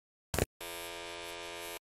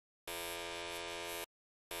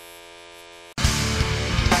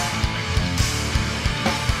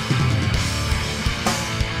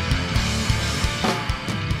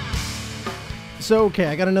So, okay,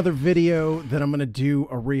 I got another video that I'm going to do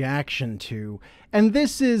a reaction to. And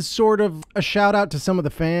this is sort of a shout out to some of the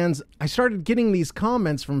fans. I started getting these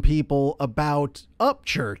comments from people about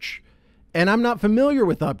Upchurch. And I'm not familiar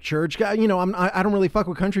with Upchurch. You know, I don't really fuck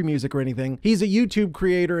with country music or anything. He's a YouTube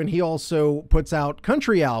creator and he also puts out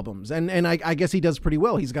country albums. And I guess he does pretty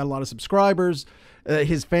well. He's got a lot of subscribers.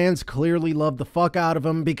 His fans clearly love the fuck out of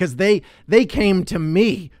him because they came to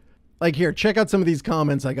me. Like, here, check out some of these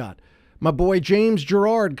comments I got. My boy James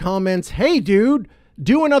Gerard comments, "Hey dude,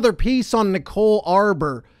 do another piece on Nicole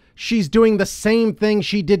Arbour. She's doing the same thing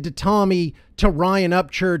she did to Tommy to Ryan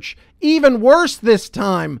Upchurch. Even worse this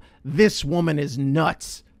time. This woman is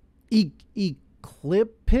nuts." Eclipsed?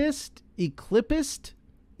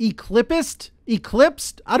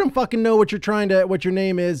 I don't fucking know what your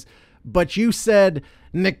name is, but you said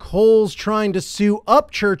Nicole's trying to sue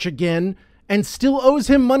Upchurch again and still owes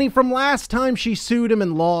him money from last time she sued him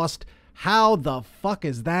and lost. How the fuck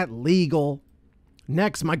is that legal?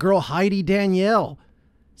 Next, my girl Heidi Danielle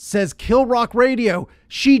says, "Kill Rock Radio.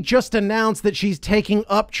 She just announced that she's taking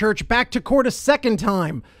Upchurch back to court a second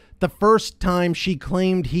time. The first time she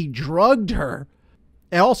claimed he drugged her."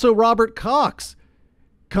 Also, Robert Cox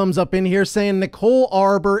comes up in here saying Nicole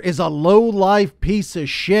Arbour is a low-life piece of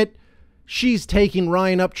shit. She's taking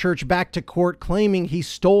Ryan Upchurch back to court claiming he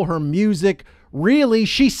stole her music. Really,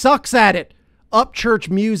 she sucks at it. Upchurch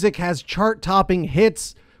music has chart-topping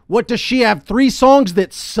hits. What does she have, 3 songs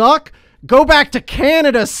that suck? Go back to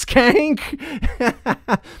Canada, skank.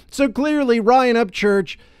 So clearly, Ryan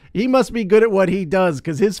Upchurch, he must be good at what he does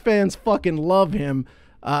because his fans fucking love him.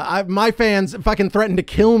 My fans fucking threaten to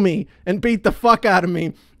kill me and beat the fuck out of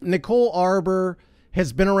me. Nicole Arbour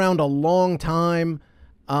has been around a long time,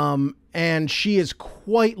 and she is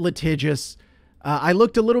quite litigious. I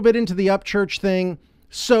looked a little bit into the Upchurch thing.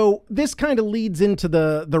 So this kind of leads into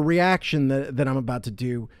the reaction that I'm about to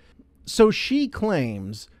do. So she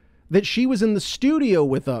claims that she was in the studio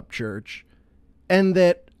with Upchurch and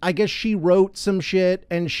that I guess she wrote some shit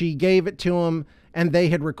and she gave it to him and they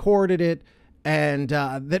had recorded it, and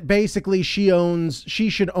that basically she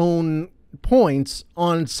should own points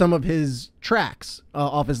on some of his tracks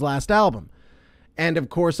off his last album. And of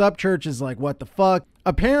course Upchurch is like, what the fuck?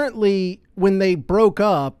 Apparently when they broke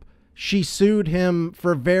up, she sued him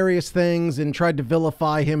for various things and tried to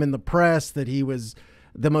vilify him in the press, that he was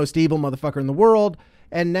the most evil motherfucker in the world.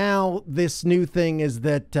 And now this new thing is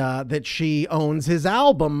that she owns his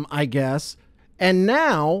album, I guess. And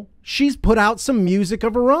now she's put out some music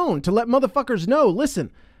of her own to let motherfuckers know, listen,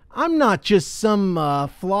 I'm not just some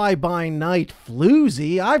fly-by-night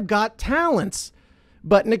floozy. I've got talents.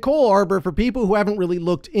 But Nicole Arbour, for people who haven't really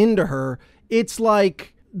looked into her, it's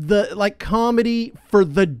like comedy for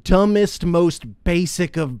the dumbest, most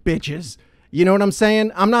basic of bitches. You know what I'm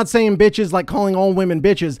saying? I'm not saying bitches like calling all women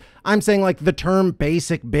bitches. I'm saying like the term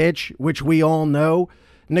basic bitch, which we all know.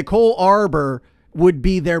 Nicole Arbour would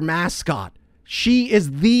be their mascot. She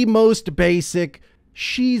is the most basic.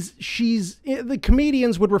 The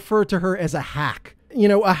comedians would refer to her as a hack. You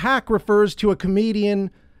know, a hack refers to a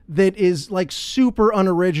comedian that is like super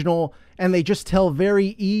unoriginal and they just tell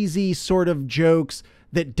very easy sort of jokes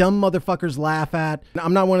that dumb motherfuckers laugh at.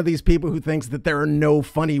 I'm not one of these people who thinks that there are no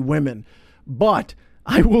funny women, but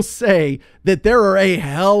I will say that there are a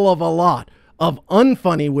hell of a lot of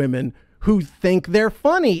unfunny women who think they're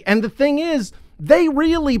funny. And the thing is, they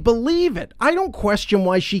really believe it. I don't question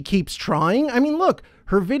why she keeps trying. I mean, look,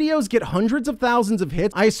 her videos get hundreds of thousands of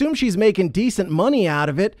hits. I assume she's making decent money out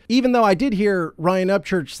of it, even though I did hear Ryan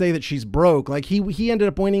Upchurch say that she's broke. Like he ended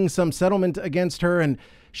up winning some settlement against her and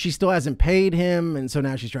she still hasn't paid him, and so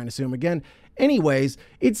now she's trying to sue him again. Anyways,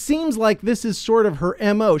 it seems like this is sort of her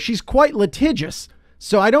MO. She's quite litigious,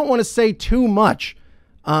 so I don't want to say too much.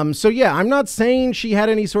 So yeah, I'm not saying she had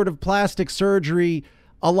any sort of plastic surgery.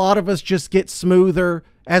 A lot of us just get smoother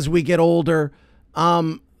as we get older.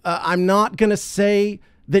 I'm not going to say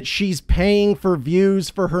that she's paying for views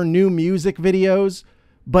for her new music videos,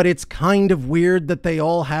 but it's kind of weird that they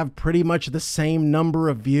all have pretty much the same number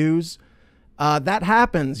of views. That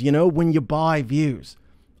happens, you know, when you buy views.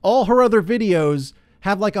 All her other videos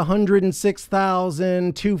have like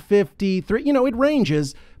 106,000, 250, you know, it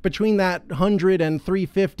ranges between that 100 and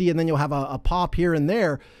 350, and then you'll have a pop here and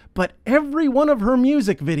there. But every one of her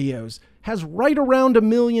music videos has right around 1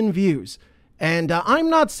 million views. And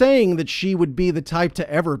I'm not saying that she would be the type to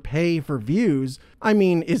ever pay for views. I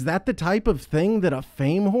mean, is that the type of thing that a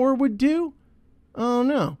fame whore would do? Oh,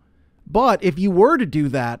 no. But if you were to do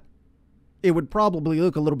that, it would probably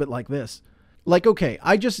look a little bit like this. Like, okay,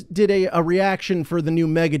 I just did a reaction for the new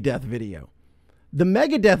Megadeth video. The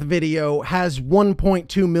Megadeth video has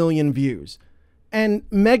 1.2 million views. And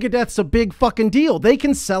Megadeth's a big fucking deal. They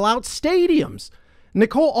can sell out stadiums.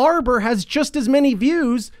 Nicole Arbour has just as many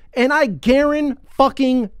views, and I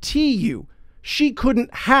guarantee you, she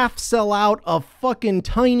couldn't half sell out a fucking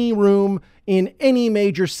tiny room in any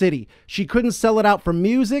major city. She couldn't sell it out for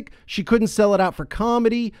music. She couldn't sell it out for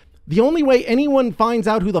comedy. The only way anyone finds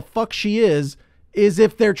out who the fuck she is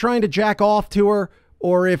if they're trying to jack off to her,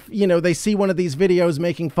 or if, you know, they see one of these videos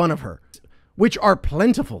making fun of her, which are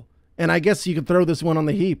plentiful. And I guess you could throw this one on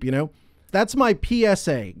the heap, you know? That's my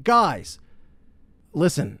PSA. Guys,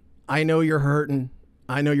 listen, I know you're hurting.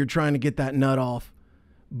 I know you're trying to get that nut off.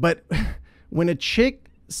 But when a chick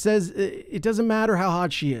says, it doesn't matter how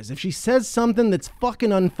hot she is, if she says something that's fucking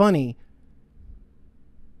unfunny,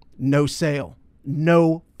 no sale.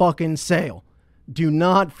 No fucking sale. Do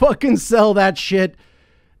not fucking sell that shit.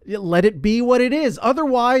 Let it be what it is.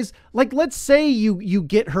 Otherwise, like, let's say you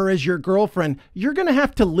get her as your girlfriend, you're gonna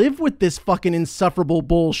have to live with this fucking insufferable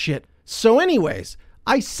bullshit. So anyways,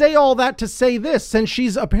 I say all that to say this, since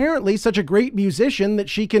she's apparently such a great musician that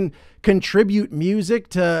she can contribute music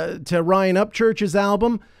to Ryan Upchurch's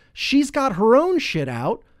album, she's got her own shit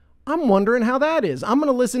out. I'm wondering how that is. I'm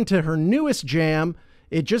gonna listen to her newest jam.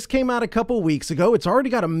 It just came out a couple weeks ago. It's already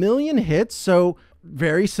got 1 million hits, so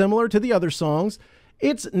very similar to the other songs.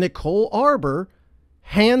 It's Nicole Arbour,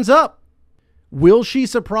 Hands Up. Will she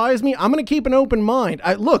surprise me? I'm going to keep an open mind.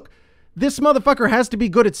 Look, this motherfucker has to be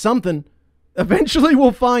good at something. Eventually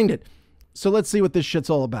we'll find it. So let's see what this shit's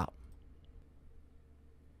all about.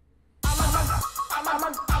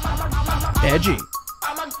 Edgy.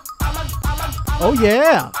 Oh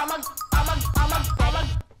yeah.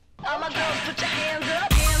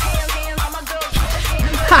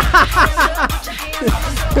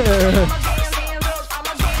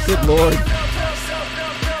 Good Lord.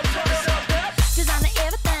 Designer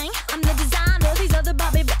everything. I'm the designer. These other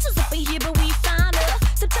Bobby bitches up in here, but we find her.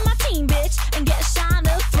 Step to my team, bitch, and get a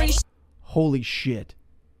shiner. Holy shit.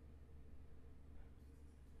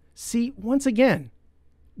 See, once again,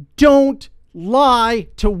 don't lie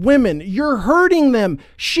to women. You're hurting them.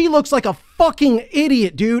 She looks like a fucking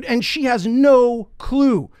idiot, dude, and she has no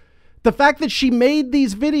clue. The fact that she made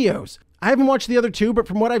these videos, I haven't watched the other two, but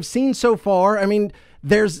from what I've seen so far, I mean,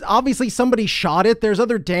 there's obviously somebody shot it. There's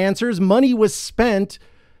other dancers. Money was spent.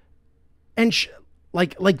 And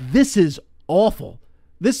like this is awful.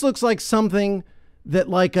 This looks like something that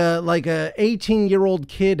like a 18-year-old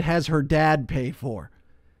kid has her dad pay for.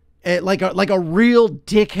 Like a real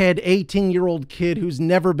dickhead 18-year-old kid who's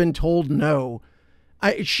never been told no.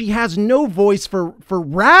 She has no voice for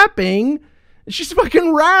rapping. She's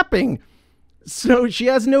fucking rapping. So she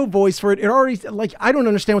has no voice for it. It already, like, I don't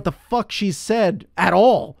understand what the fuck she said at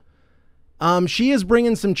all. She is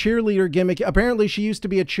bringing some cheerleader gimmick. Apparently she used to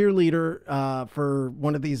be a cheerleader for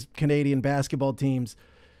one of these Canadian basketball teams.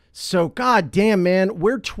 So god damn, man,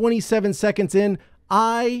 we're 27 seconds in.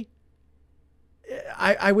 I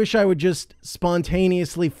wish I would just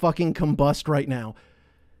spontaneously fucking combust right now.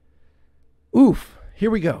 Oof.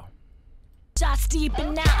 Here we go. Shots deep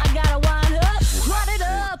and now I gotta wind up. Run it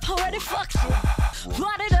up, already fucked.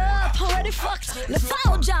 Run it up, already fucked. Let's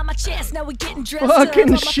all jam my chest, now we're getting dressed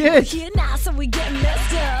fucking up. Shit. Here now, so we getting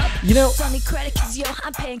messed up. You know, funny credit, cause yo,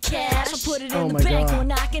 I'm paying cash. I'll put it in the bank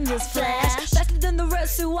when I can just flash. Better than the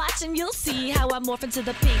rest who watch, and you'll see how I morph into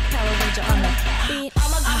the pink Power Ranger on the beat.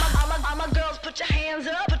 I'm a girls, put your hands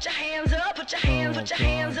up, put your hands up, put your hands, put your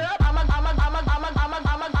hands up. I'm a girls, put your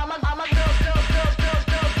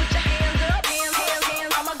hands up, hands.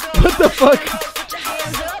 What the fuck?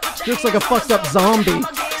 Looks like a fucked up zombie.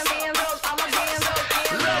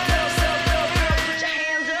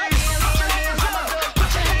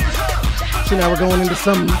 So now we're going into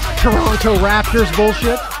some Toronto Raptors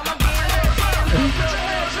bullshit.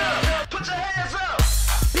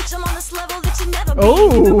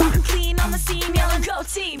 Oh.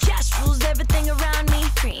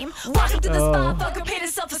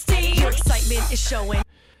 Your excitement is showing.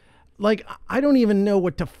 Like, I don't even know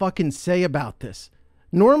what to fucking say about this.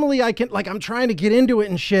 Normally I can, like, I'm trying to get into it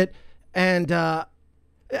and shit. And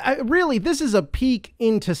really, this is a peek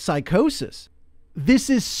into psychosis. This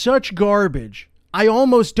is such garbage. I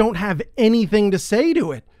almost don't have anything to say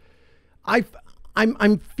to it.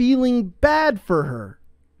 I'm feeling bad for her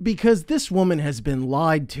because this woman has been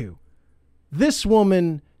lied to. This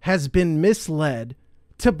woman has been misled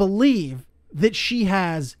to believe that she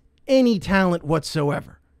has any talent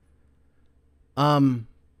whatsoever.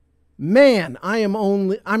 Man,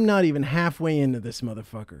 I'm not even halfway into this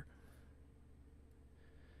motherfucker.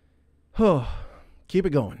 Oh, keep it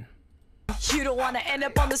going. You don't want to end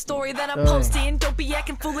up on the story that I'm posting. Don't be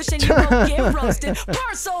acting foolish and you won't get roasted.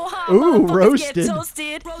 Burn so hot, ooh, roasted. Get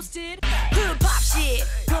roasted. Roasted. Hood pop shit.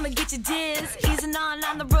 Gonna get you diz. Easing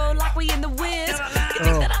on the road like we in the whiz. You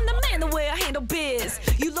think that I'm the man the way I handle biz.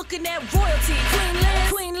 You looking at royalty.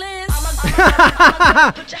 Queen Liz.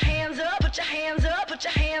 Put your hands up. Put your hands up. Put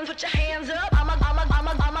your hands up.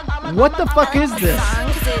 What the fuck is this?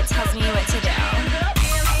 It tells me what to do.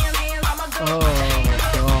 Oh,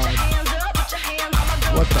 God.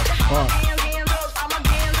 What the fuck?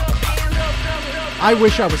 I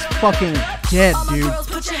wish I was fucking dead, dude.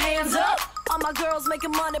 Put your hands up. All my girls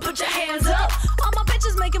making money, put your hands up. All my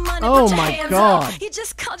bitches making money, oh put your my hands God. up. You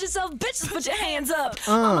just called yourself bitches, put your hands up.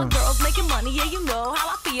 All my girls making money, yeah, you know how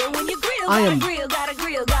I feel when you grill. Gotta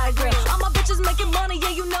grill. All my bitches making money, yeah,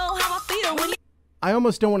 you know how I feel when you... I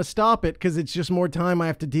almost don't want to stop it because it's just more time I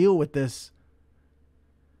have to deal with this.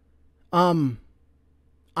 I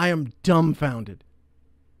am dumbfounded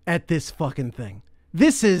at this fucking thing.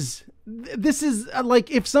 This is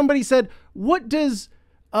like if somebody said, what does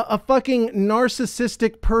a fucking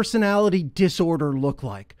narcissistic personality disorder look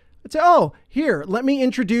like? I'd say, oh, here, let me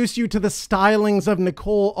introduce you to the stylings of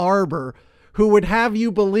Nicole Arbour, who would have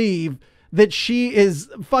you believe that she is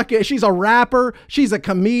she's a rapper, she's a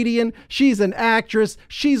comedian, she's an actress,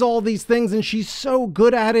 she's all these things, and she's so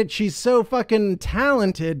good at it, she's so fucking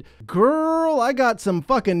talented. Girl, I got some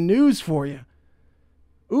fucking news for you.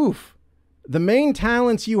 Oof. The main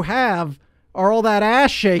talents you have are all that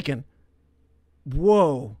ass shaking.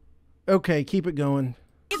 Whoa. Okay, keep it going.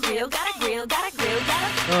 Gotta grill.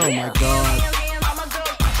 Oh my God.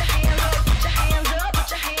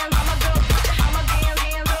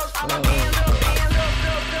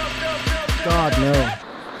 God, no.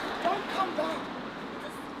 Don't come back.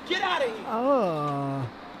 Get out of here. Oh,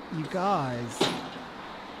 you guys.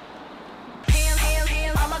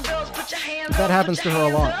 That happens to her a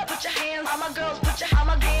lot.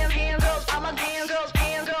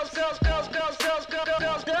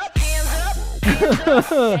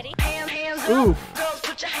 Oof.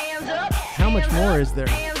 How much more is there?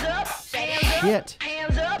 Shit.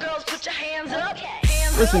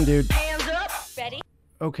 Listen, dude.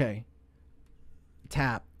 Okay.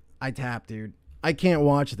 I tap, dude. I can't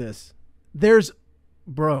watch this. There's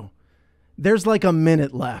like a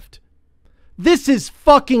minute left. This is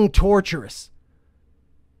fucking torturous.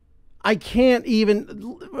 I can't even.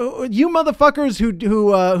 You motherfuckers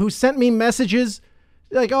who sent me messages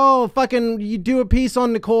like, oh, fucking, you do a piece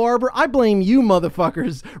on Nicole Arbour. I blame you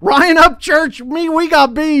motherfuckers. Ryan Upchurch, we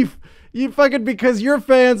got beef. You fucking, because your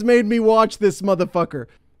fans made me watch this motherfucker.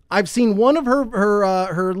 I've seen one of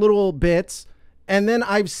her little bits, and then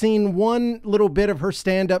I've seen one little bit of her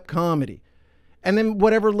stand-up comedy, and then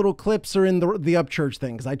whatever little clips are in the Upchurch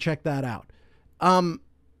thing, because I checked that out.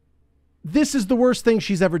 This is the worst thing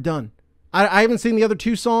she's ever done. I haven't seen the other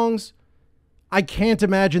two songs. I can't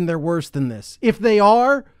imagine they're worse than this. If they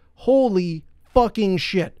are, holy fucking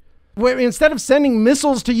shit. Instead of sending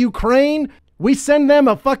missiles to Ukraine, we send them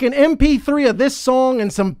a fucking MP3 of this song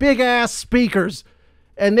and some big ass speakers.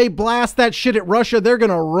 And they blast that shit at Russia. They're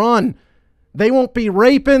gonna run. They won't be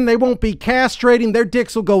raping. They won't be castrating. Their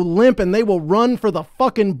dicks will go limp and they will run for the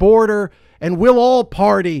fucking border and we'll all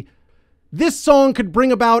party. This song could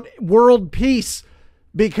bring about world peace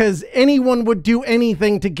because anyone would do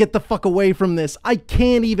anything to get the fuck away from this. I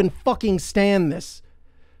can't even fucking stand this.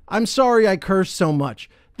 I'm sorry I curse so much.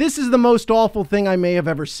 This is the most awful thing I may have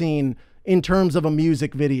ever seen in terms of a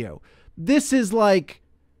music video. This is like,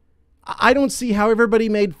 I don't see how everybody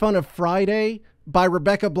made fun of Friday by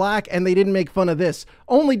Rebecca Black and they didn't make fun of this.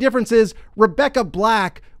 Only difference is Rebecca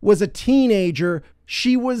Black was a teenager.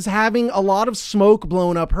 She was having a lot of smoke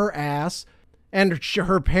blown up her ass and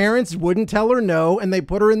her parents wouldn't tell her no. And they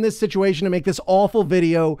put her in this situation to make this awful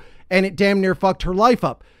video and it damn near fucked her life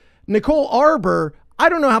up. Nicole Arbour, I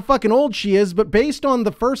don't know how fucking old she is, but based on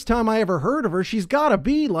the first time I ever heard of her, she's gotta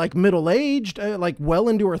be like middle-aged, like well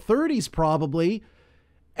into her 30s probably.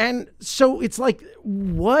 And so it's like,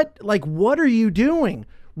 what? Like, what are you doing?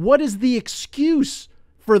 What is the excuse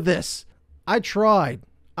for this? I tried.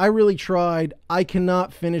 I really tried. I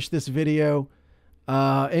cannot finish this video.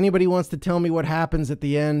 Anybody wants to tell me what happens at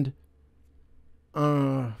the end?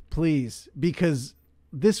 Please, because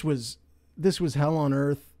this was hell on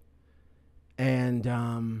earth.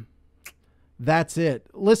 And that's it.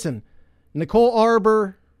 Listen, Nicole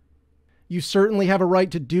Arbour, you certainly have a right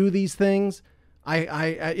to do these things.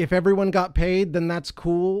 If everyone got paid, then that's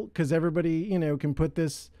cool because everybody, you know, can put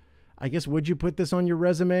this. I guess, would you put this on your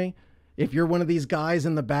resume? If you're one of these guys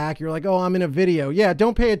in the back, you're like, oh, I'm in a video. Yeah,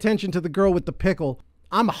 don't pay attention to the girl with the pickle.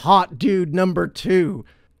 I'm hot dude number 2.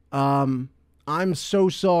 I'm so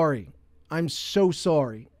sorry. I'm so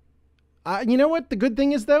sorry. You know what? The good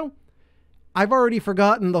thing is, though, I've already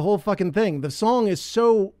forgotten the whole fucking thing. The song is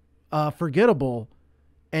so forgettable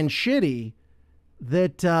and shitty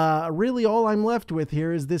that really all I'm left with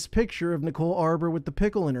here is this picture of Nicole Arbour with the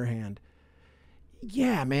pickle in her hand.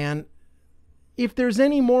 Yeah, man. If there's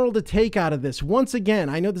any moral to take out of this, once again,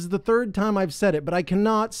 I know this is the third time I've said it, but I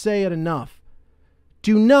cannot say it enough.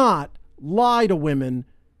 Do not lie to women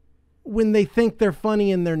when they think they're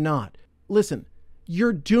funny and they're not. Listen,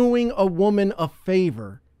 you're doing a woman a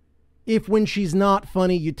favor if when she's not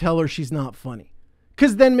funny, you tell her she's not funny.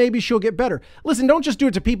 Because then maybe she'll get better. Listen, don't just do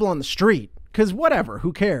it to people on the street. Because whatever,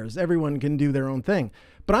 who cares? Everyone can do their own thing.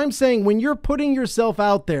 But I'm saying when you're putting yourself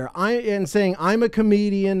out there and saying, I'm a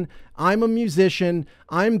comedian, I'm a musician,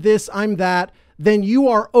 I'm this, I'm that, then you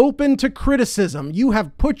are open to criticism. You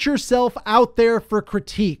have put yourself out there for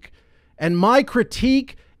critique. And my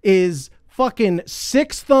critique is fucking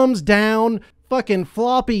 6 thumbs down, fucking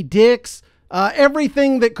floppy dicks,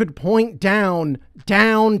 everything that could point down.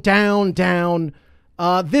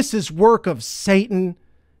 This is work of Satan.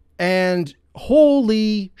 And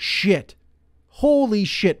holy shit,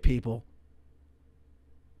 people.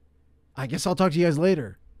 I guess I'll talk to you guys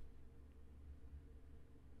later.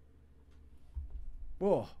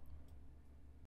 Whoa.